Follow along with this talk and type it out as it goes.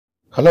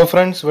Hello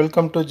friends,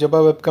 welcome to Jeba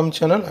webcam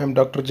channel. I am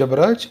Dr.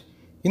 Jebaraj.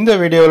 In the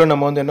video, we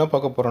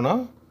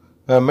will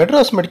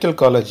Madras Medical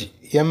College,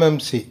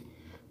 MMC,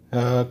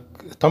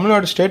 Tamil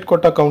Nadu State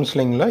Quota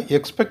Counselling,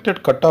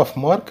 expected cut-off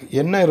mark,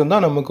 in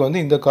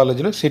the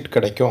college seat.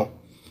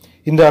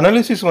 In the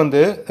analysis,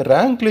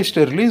 rank list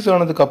release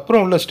on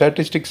the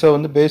statistics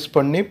based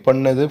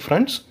on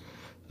friends.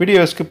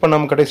 Video skip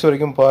பண்ணாம கடைசி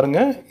வரைக்கும் பாருங்க.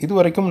 இது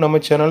வரைக்கும் நம்ம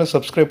சேனலை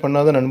subscribe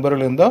பண்ணாத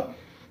நண்பர்கள் இருந்தா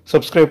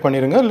சப்ஸ்கிரைப்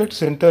பண்ணிருங்க.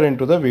 Let's enter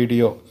into the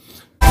video.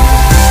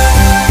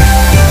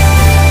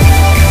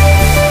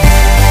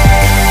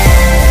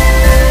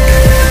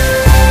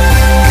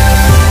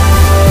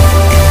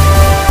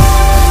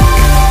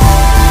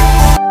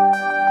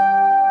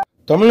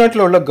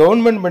 தமிழ்நாட்டில் உள்ள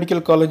government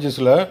medical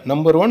காலேஜஸ்ல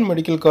number 1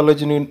 medical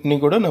college நீ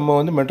கூட நம்ம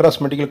மெட்ராஸ்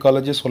மெடிக்கல்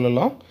காலேஜ்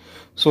சொல்லலாம்.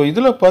 ஸோ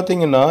இதில்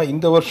பார்த்தீங்கன்னா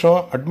இந்த வருஷம்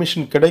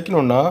அட்மிஷன்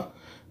கிடைக்கணும்னா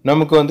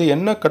நமக்கு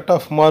என்ன கட்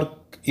ஆஃப்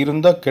மார்க்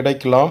இருந்தால்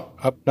கிடைக்கலாம்,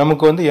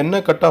 நமக்கு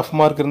என்ன கட் ஆஃப்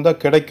மார்க் இருந்தால்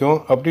கிடைக்கும்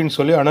அப்படின்னு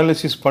சொல்லி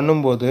அனாலிசிஸ்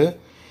பண்ணும்போது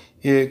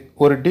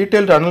ஒரு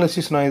டீட்டெயில்டு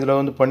அனாலிசிஸ் நான்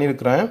இதில்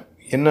பண்ணியிருக்கிறேன்.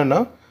 என்னென்னா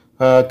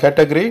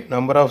கேட்டகரி,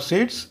 நம்பர் ஆஃப்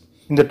சீட்ஸ்,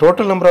 இந்த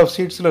total number of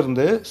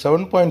சீட்ஸ்லேருந்து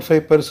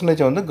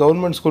 7.5%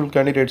 government school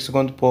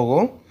கேண்டிடேட்ஸுக்கு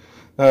போகும்.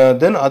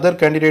 தென் அதர்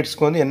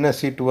கேண்டிடேட்ஸ்க்கு என்ன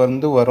சீட்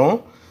வரும்,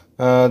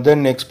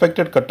 தென்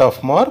expected cut off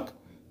mark,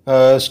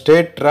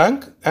 state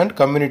rank and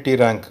community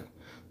rank.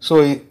 So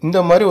இந்த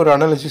மாதிரி ஒரு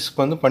அனாலிசிஸ்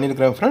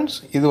பண்ணியிருக்கிறேன் ஃப்ரெண்ட்ஸ்.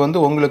 இது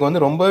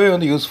உங்களுக்கு ரொம்பவே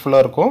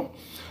யூஸ்ஃபுல்லாக இருக்கும்.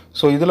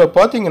 ஸோ இதில்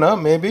பார்த்தீங்கன்னா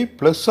maybe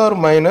plus R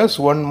minus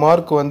 1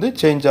 mark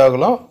change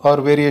ஆகலாம்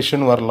ஆர்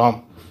வேரியேஷன் வரலாம்.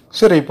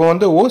 சரி, இப்போ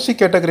ஓசி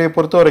கேட்டகரியை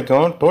பொறுத்த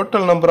வரைக்கும்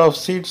டோட்டல் நம்பர் ஆஃப்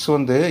சீட்ஸ்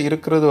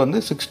இருக்கிறது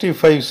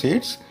 65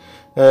 சீட்ஸ்.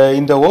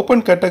 இந்த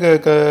ஓப்பன்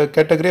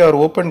கேட்டகரி ஆர்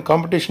ஓப்பன்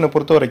காம்படிஷனை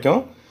பொறுத்த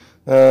வரைக்கும்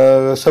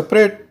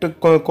separate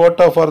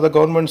quota for the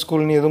government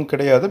ஸ்கூல்னு எதுவும்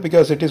கிடையாது.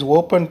 Because it is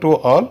open to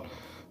all.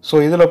 So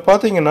இதில்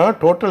பார்த்தீங்கன்னா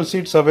total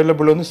seeds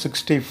available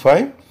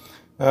 65.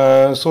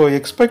 So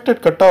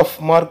expected cut off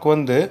mark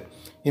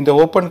இந்த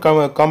ஓப்பன்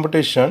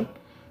காம்படிஷன்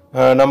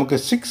நமக்கு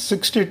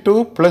 662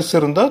 ப்ளஸ்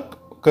இருந்தால்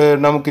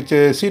நமக்கு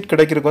சீட்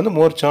கிடைக்கிறதுக்கு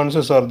more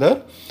chances are there.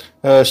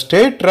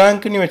 State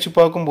ரேங்க்னு வச்சு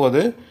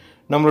பார்க்கும்போது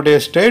நம்மளுடைய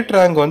ஸ்டேட்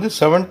ரேங்க்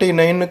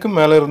 79க்கு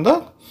மேலே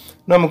இருந்தால்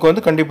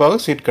நமக்கு கண்டிப்பாக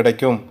சீட்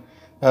கிடைக்கும்.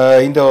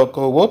 இந்த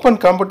ஓப்பன்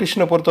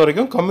காம்படிஷனை பொறுத்த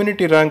வரைக்கும்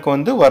கம்யூனிட்டி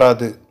ரேங்க்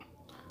வராது.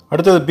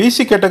 அடுத்தது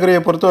பிசி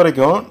கேட்டகரியை பொறுத்த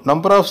வரைக்கும்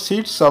number of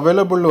seeds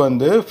available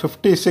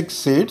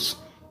 56 seeds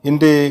in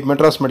the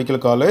Madras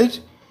medical college.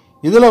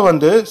 இதில்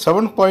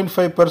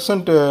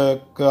 7.5%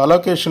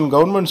 அலோகேஷன்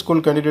கவர்மெண்ட்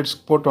ஸ்கூல் கேண்டிடேட்ஸ்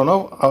போட்டோன்னா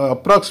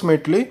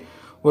அப்ராக்சிமேட்லி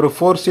ஒரு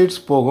 4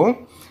 சீட்ஸ் போகும்.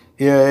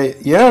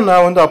 ஏன்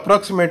நான்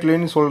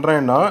அப்ராக்சிமேட்லின்னு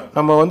சொல்கிறேன்னா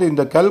நம்ம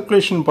இந்த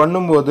கால்குலேஷன்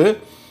பண்ணும்போது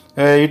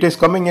it is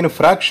coming in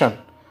fraction.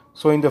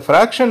 So இந்த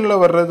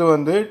ஃப்ராக்ஷனில்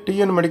வர்றது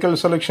டிஎன் மெடிக்கல்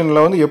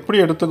செலெக்ஷனில் எப்படி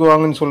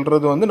எடுத்துக்குவாங்கன்னு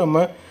சொல்கிறது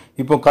நம்ம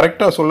இப்போ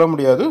கரெக்டாக சொல்ல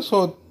முடியாது. So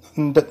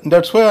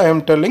that's why I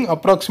am telling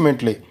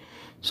approximately.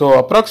 So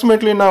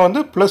approximately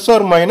நான் ப்ளஸ்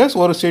ஆர் மைனஸ்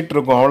ஒரு சீட்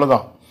இருக்கும்,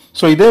 அவ்வளோதான்.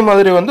 ஸோ இதே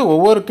மாதிரி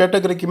ஒவ்வொரு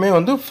கேட்டகரிக்குமே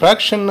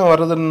ஃப்ராக்ஷன்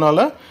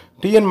வர்றதுனால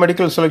டிஎன்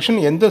மெடிக்கல் செலெக்ஷன்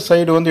எந்த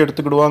சைடு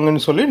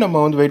எடுத்துக்கிடுவாங்கன்னு சொல்லி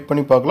நம்ம வெயிட்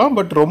பண்ணி பார்க்கலாம்.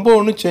 பட் ரொம்ப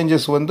ஒன்றும்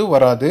சேஞ்சஸ்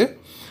வராது.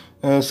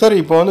 சரி,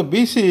 இப்போ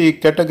பிசி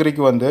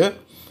கேட்டகரிக்கு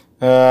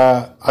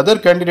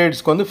அதர்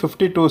கேண்டிடேட்ஸ்க்கு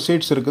 52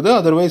 சீட்ஸ் இருக்குது.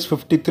 அதர்வைஸ்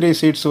 53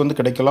 சீட்ஸ்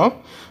கிடைக்கலாம்.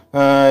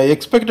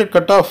 எக்ஸ்பெக்டட்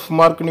கட் ஆஃப்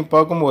மார்க்னு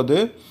பார்க்கும்போது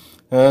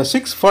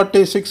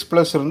 646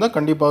 ப்ளஸ் இருந்தால்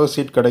கண்டிப்பாக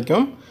சீட்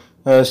கிடைக்கும்.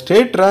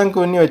 ஸ்டேட் ரேங்க்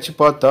வச்சு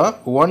பார்த்தா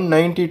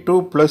 192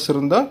 ப்ளஸ்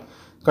இருந்தால்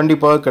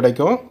கண்டிப்பாக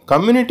கிடைக்கும்.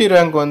 Community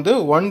rank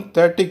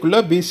 130க்குள்ளே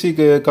PC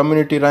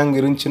community rank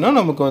இருந்துச்சுன்னா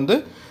நமக்கு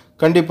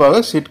கண்டிப்பாக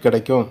சீட்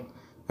கிடைக்கும்.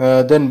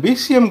 தென்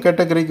பிசிஎம்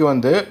கேட்டகரிக்கு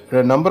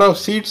நம்பர்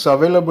ஆஃப் சீட்ஸ்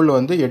அவைலபிள்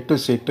 8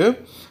 சீட்டு.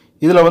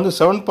 இதில்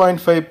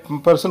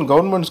 7.5%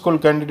 கவர்மெண்ட் ஸ்கூல்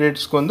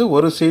கேண்டிடேட்ஸ்க்கு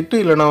ஒரு சீட்டு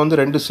இல்லைனா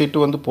 2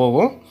 சீட்டு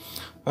போகும்.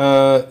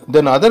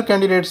 தென் அதர்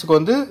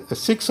கேண்டிடேட்ஸ்க்கு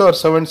 6 ஆர்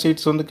 7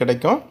 சீட்ஸ்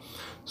கிடைக்கும்.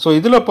 ஸோ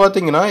இதில்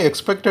பார்த்தீங்கன்னா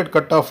expected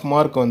cut off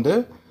mark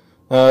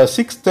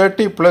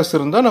 630 plus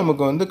இருந்தால்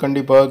நமக்கு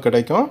கண்டிப்பாக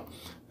கிடைக்கும்.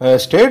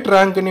 ஸ்டேட்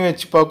ரேங்க்னு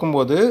வச்சு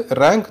பார்க்கும்போது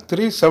ரேங்க்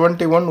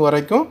 371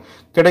 வரைக்கும்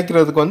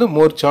கிடைக்கிறதுக்கு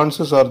more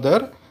chances are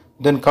there.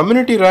 Then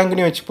community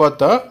ரேங்க்னு வச்சு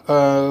பார்த்தா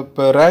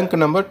இப்போ ரேங்க்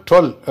நம்பர்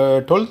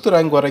 12th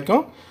ரேங்க்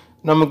வரைக்கும்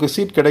நமக்கு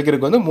சீட்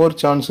கிடைக்கிறதுக்கு more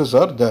chances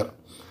are there.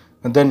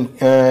 Then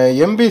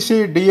MBC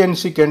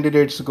DNC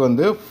கேண்டிடேட்ஸுக்கு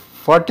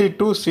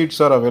 42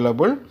 seeds are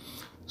available.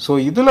 So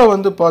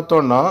இதில்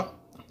பார்த்தோன்னா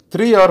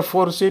 3 or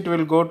 4 seat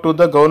will go to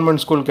the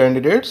government school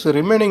candidates.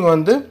 Remaining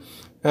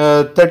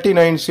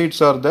 39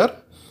 seeds R there.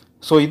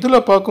 So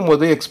இதில்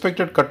பார்க்கும்போது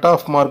expected cut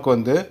off mark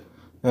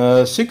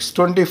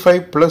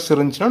 625 plus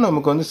இருந்துச்சுன்னா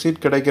நமக்கு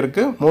seat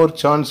கிடைக்கிறதுக்கு more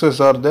chances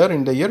are there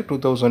in the year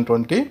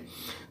 2020.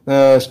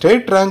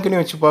 State ரேங்க்னு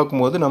வச்சு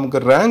பார்க்கும்போது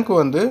நமக்கு ரேங்க்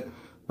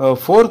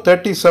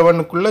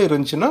 437க்குள்ளே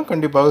இருந்துச்சுன்னா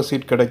கண்டிப்பாக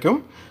சீட்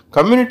கிடைக்கும்.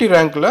 கம்யூனிட்டி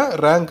ரேங்க்கில்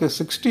ரேங்க்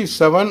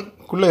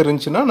 67க்குள்ளே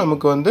இருந்துச்சுன்னா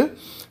நமக்கு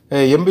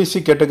எம்பிசி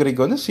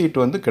கேட்டகரிக்கு சீட்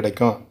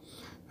கிடைக்கும்.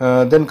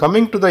 Then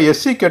coming to the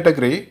SC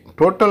category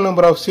total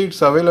number of seeds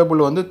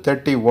available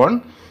 31.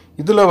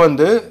 இதில்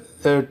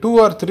 2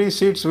 or 3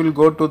 seats will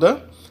go to the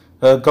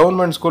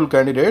government school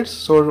candidates.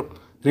 So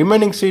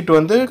remaining seat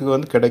வந்து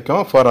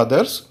கிடைக்கும் for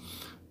others.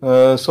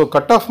 So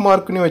cut off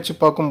மார்க்னு வச்சு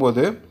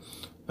பார்க்கும்போது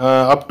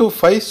up to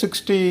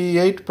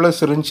 568 plus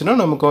இருந்துச்சுன்னா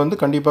நமக்கு வந்து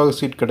கண்டிப்பாக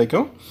seat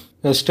கிடைக்கும்.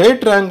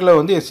 ஸ்டேட் ரேங்கில்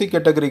வந்து எஸ்சி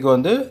கேட்டகரிக்கு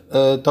வந்து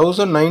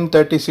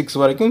 1936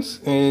 வரைக்கும்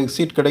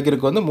சீட்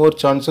கிடைக்கிறதுக்கு வந்து more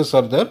chances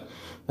are there.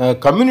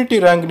 Community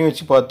ரேங்க்னு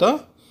வச்சு பார்த்தா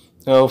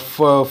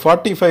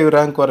 45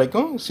 ரேங்க்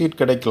வரைக்கும் சீட்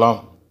கிடைக்கலாம்.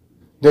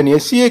 தென்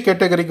எஸ்சிஏ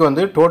கேட்டகரிக்கு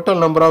வந்து total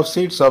number of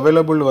seeds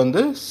available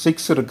வந்து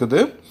 6 இருக்குது.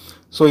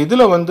 ஸோ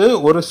இதில் வந்து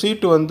ஒரு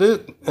சீட்டு வந்து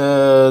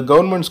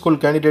கவர்மெண்ட்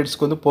ஸ்கூல்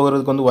கேண்டிடேட்ஸ்க்கு வந்து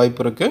போகிறதுக்கு வந்து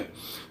வாய்ப்பு இருக்குது.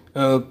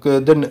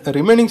 தென்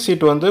ரிமைனிங்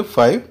சீட் வந்து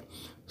 5.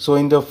 ஸோ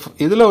இந்த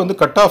இதில் வந்து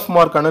கட் ஆஃப்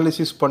மார்க்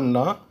அனாலிசிஸ்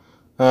பண்ணால்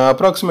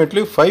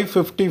அப்ராக்சிமேட்லி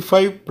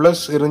 555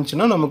 ப்ளஸ்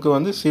இருந்துச்சுன்னா நமக்கு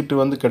வந்து சீட்டு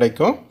வந்து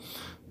கிடைக்கும்.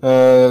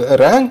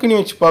 ரேங்க்னு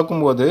வச்சு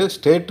பார்க்கும்போது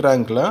ஸ்டேட்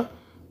ரேங்க்கில்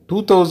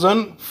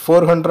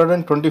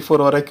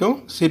 2424 வரைக்கும்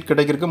சீட்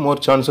கிடைக்கிறதுக்கு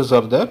more chances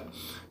are there.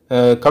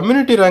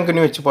 Community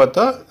ரேங்க்னு வச்சு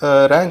பார்த்தா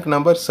ரேங்க்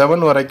நம்பர்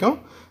 7 வரைக்கும்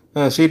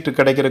சீட்டு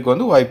கிடைக்கிறதுக்கு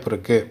வந்து வாய்ப்பு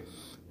இருக்குது.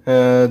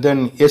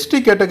 தென் எஸ்டி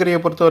கேட்டகரியை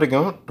பொறுத்த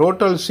வரைக்கும்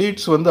டோட்டல்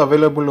சீட்ஸ் வந்து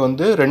அவைலபிள்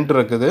வந்து 2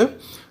 இருக்குது.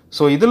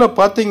 ஸோ இதில்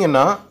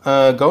பார்த்தீங்கன்னா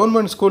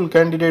கவர்மெண்ட் ஸ்கூல்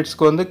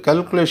கேண்டிடேட்ஸ்க்கு வந்து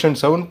கல்குலேஷன்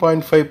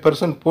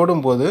 7.5%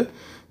 போடும்போது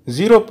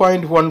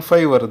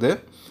 0.15 வருது.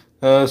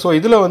 ஸோ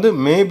இதில் வந்து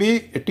மேபி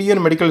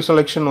டிஎன் மெடிக்கல்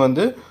செலெக்ஷன்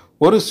வந்து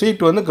ஒரு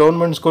சீட் வந்து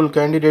கவர்மெண்ட் ஸ்கூல்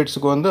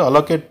கேண்டிடேட்ஸுக்கு வந்து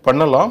அலோகேட்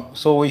பண்ணலாம்.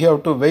 So we have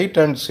to wait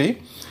and see.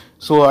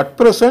 So at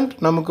present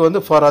நமக்கு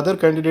வந்து ஃபார்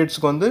அதர்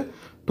கேண்டிடேட்ஸ்க்கு வந்து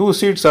 2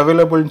 சீட்ஸ்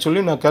அவைலபிள்னு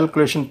சொல்லி நான்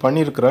கால்குலேஷன்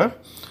பண்ணியிருக்கிறேன்.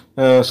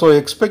 ஸோ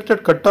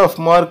எக்ஸ்பெக்டட் கட் ஆஃப்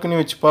மார்க்னு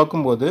வச்சு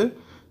பார்க்கும்போது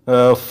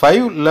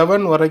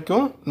 511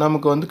 வரைக்கும்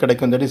நமக்கு வந்து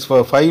கிடைக்கும். தட் இஸ்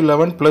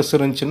 511 ப்ளஸ்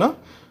இருந்துச்சுன்னா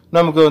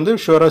நமக்கு வந்து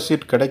ஷுவராக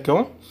சீட்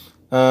கிடைக்கும்.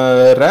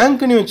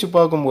 ரேங்க்னு வச்சு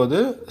பார்க்கும்போது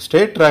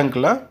ஸ்டேட்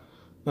ரேங்க்கில்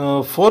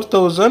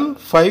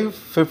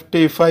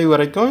 4555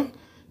 வரைக்கும்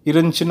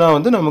இருந்துச்சுன்னா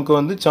வந்து நமக்கு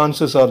வந்து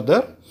சான்சஸ் ஆர்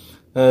தேர்.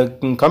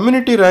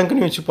 கம்யூனிட்டி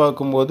ரேங்க்னு வச்சு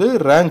பார்க்கும்போது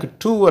ரேங்க்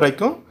 2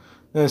 வரைக்கும்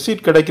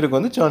சீட் கிடைக்கிறதுக்கு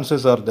வந்து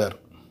சான்சஸ் ஆர் தேர்.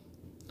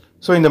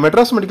 ஸோ இந்த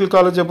மெட்ராஸ் மெடிக்கல்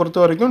காலேஜை பொறுத்த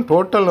வரைக்கும்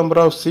டோட்டல் நம்பர்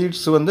ஆஃப்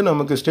சீட்ஸ் வந்து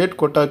நமக்கு ஸ்டேட்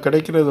கோட்டா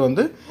கிடைக்கிறது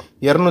வந்து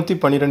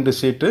 212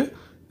 சீட்டு.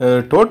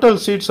 டோட்டல்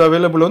சீட்ஸ்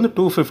அவைலபிள் வந்து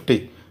 250.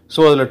 ஸோ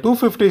அதில்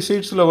 250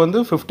 சீட்ஸில் வந்து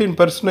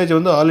 15%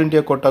 வந்து ஆல்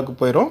இண்டியா கோட்டாக்கு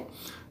போயிடும்.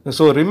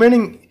 So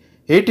remaining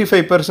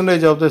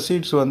 85% of the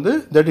seeds வந்து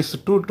தட் இஸ்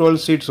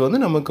 212 சீட்ஸ் வந்து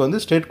நமக்கு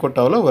வந்து ஸ்டேட்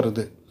கோட்டாவில்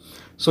வருது.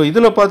 ஸோ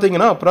இதில்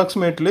பார்த்தீங்கன்னா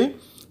அப்ராக்சிமேட்லி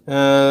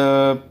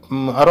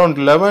அரௌண்ட்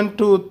 11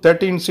 to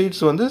 13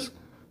 சீட்ஸ் வந்து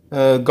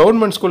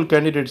கவர்மெண்ட் ஸ்கூல்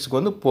கேண்டிடேட்ஸுக்கு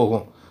வந்து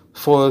போகும்.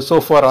 ஸோ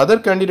ஃபார்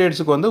அதர்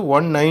கேண்டிடேட்ஸுக்கு வந்து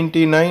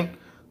 199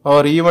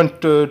 ஆர் ஈவன்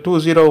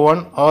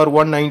 201 ஆர்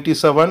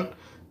 197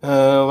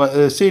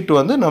 சீட்டு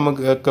வந்து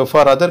நமக்கு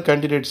ஃபார் அதர்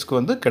கேண்டிடேட்ஸ்க்கு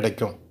வந்து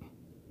கிடைக்கும்.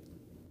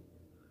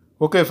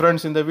 ஓகே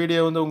ஃப்ரெண்ட்ஸ், இந்த வீடியோ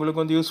வந்து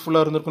உங்களுக்கு வந்து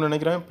யூஸ்ஃபுல்லாக இருந்திருக்குன்னு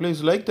நினைக்கிறேன். Please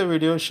like the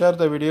video, share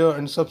the video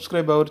and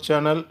subscribe our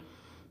channel.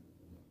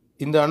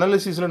 இந்த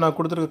அனாலிசிஸில் நான்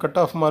கொடுத்துருக்க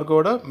cut off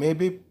மார்க்கோட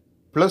maybe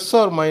plus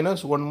R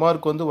minus 1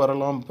 mark வந்து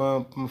வரலாம்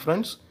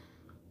friends.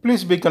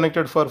 Please be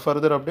connected for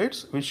further updates.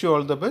 Wish you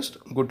all the best.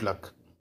 Good luck.